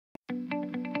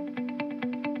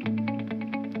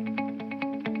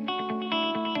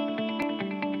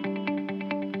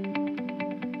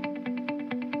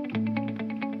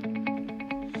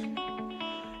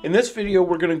In this video,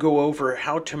 we're going to go over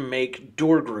how to make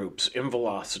door groups in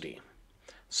Velocity.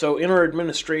 So in our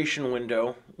administration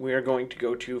window, we are going to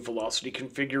go to Velocity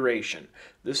Configuration.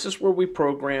 This is where we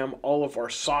program all of our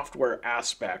software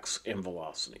aspects in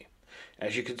Velocity.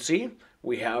 As you can see,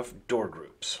 we have door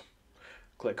groups.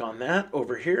 Click on that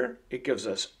over here. It gives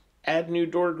us Add New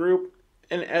Door Group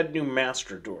and Add New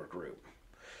Master Door Group.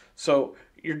 So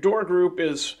your door group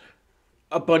is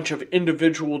a bunch of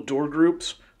individual door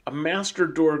groups. A master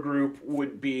door group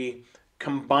would be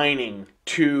combining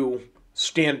two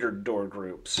standard door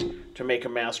groups to make a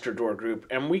master door group,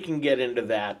 and we can get into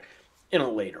that in a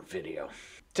later video.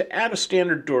 To add a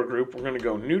standard door group, we're going to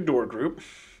go New Door Group,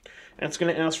 and it's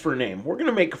going to ask for a name. We're going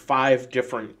to make 5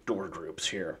 different door groups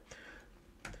here.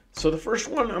 So the first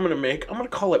one I'm going to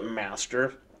call it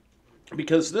Master,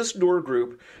 because this door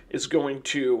group is going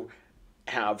to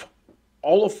have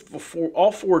all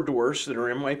 4 doors that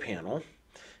are in my panel.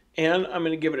 And I'm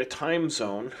going to give it a time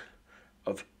zone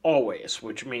of always,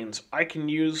 which means I can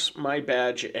use my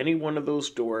badge at any one of those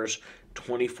doors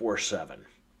 24/7.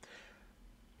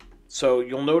 So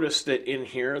you'll notice that in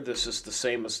here, this is the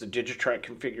same as the Digitrack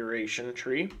configuration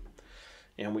tree.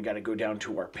 And we got to go down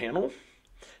to our panel,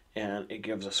 and it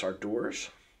gives us our doors.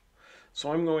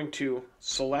 So I'm going to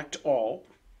select all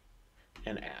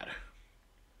and add.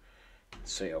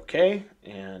 Say OK,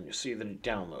 and you see that it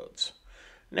downloads.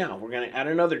 Now, we're going to add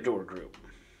another door group.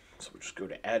 So we'll just go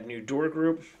to Add New Door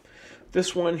Group.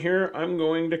 This one here, I'm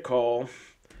going to call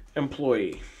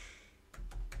Employee.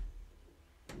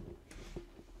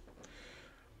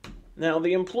 Now,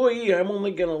 the employee, I'm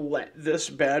only going to let this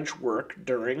badge work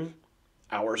during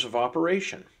hours of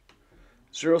operation,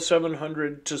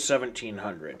 0700 to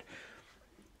 1700.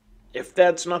 If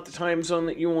that's not the time zone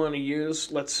that you want to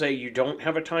use, let's say you don't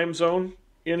have a time zone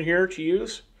in here to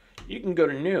use, you can go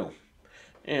to New.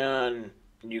 And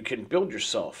you can build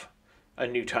yourself a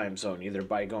new time zone either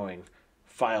by going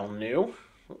File New,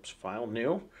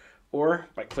 or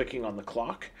by clicking on the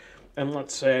clock. And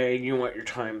let's say you want your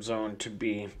time zone to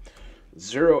be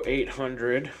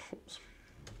 0800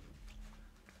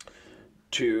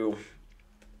 to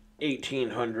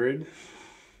 1800.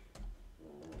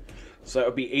 So that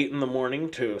would be 8 in the morning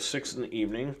to 6 in the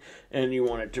evening. And you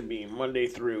want it to be Monday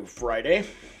through Friday.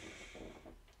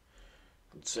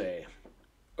 Let's say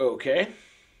OK,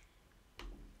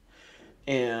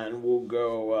 and we'll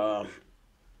go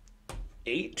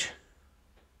 8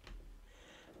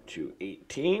 to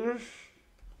 18,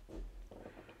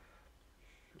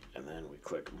 and then we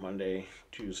click Monday,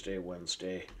 Tuesday,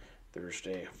 Wednesday,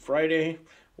 Thursday, Friday.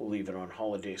 We'll leave it on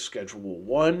holiday schedule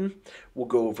 1. We'll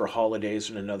go over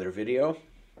holidays in another video,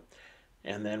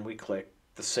 and then we click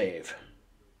the save.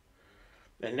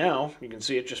 And now you can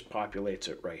see it just populates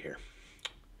it right here.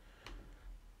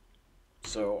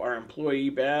 So our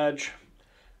employee badge,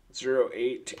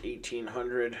 08 to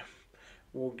 1800,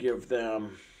 we'll give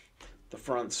them the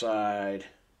front side.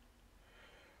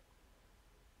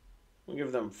 We'll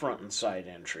give them front and side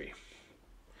entry.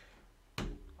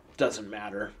 Doesn't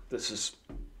matter. This is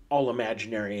all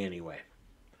imaginary anyway.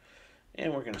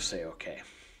 And we're going to say OK.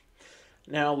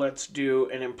 Now let's do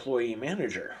an employee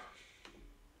manager.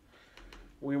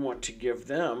 We want to give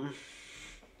them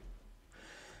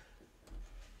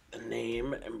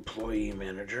name employee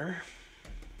manager.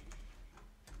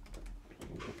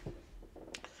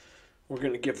 We're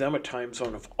going to give them a time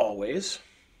zone of always,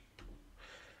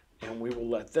 and we will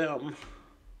let them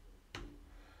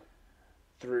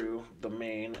through the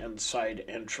main and side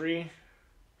entry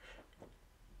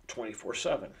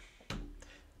 24/7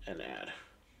 and add.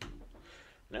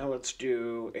 Now let's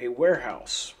do a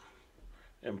warehouse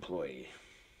employee.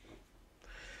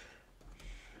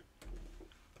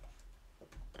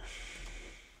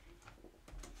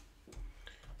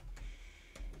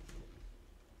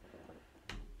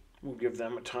 We'll give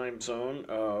them a time zone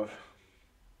of,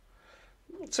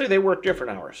 let's say they work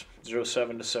different hours,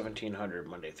 07 to 1700,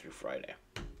 Monday through Friday.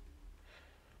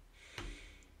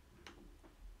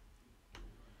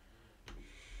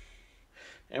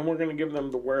 And we're going to give them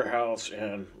the warehouse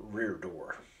and rear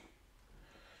door.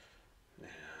 And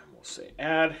we'll say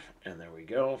add, and there we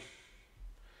go.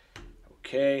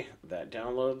 Okay, that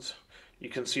downloads. You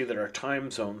can see that our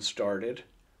time zone started.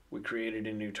 We created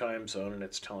a new time zone, and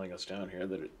it's telling us down here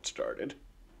that it started.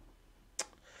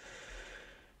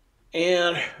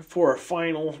 And for our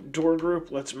final door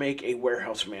group, let's make a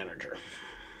warehouse manager.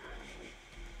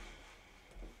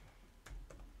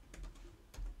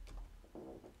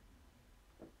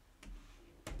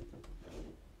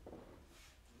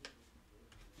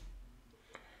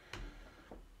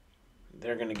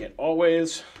 They're going to get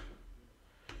always,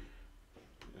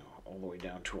 all the way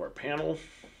down to our panel.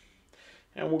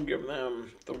 And we'll give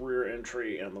them the rear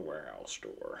entry and the warehouse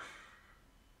door.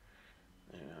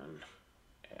 And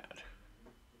add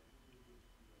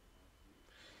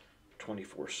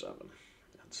 24/7.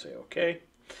 And say OK.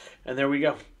 And there we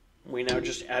go. We now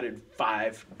just added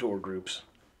 5 door groups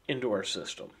into our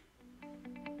system.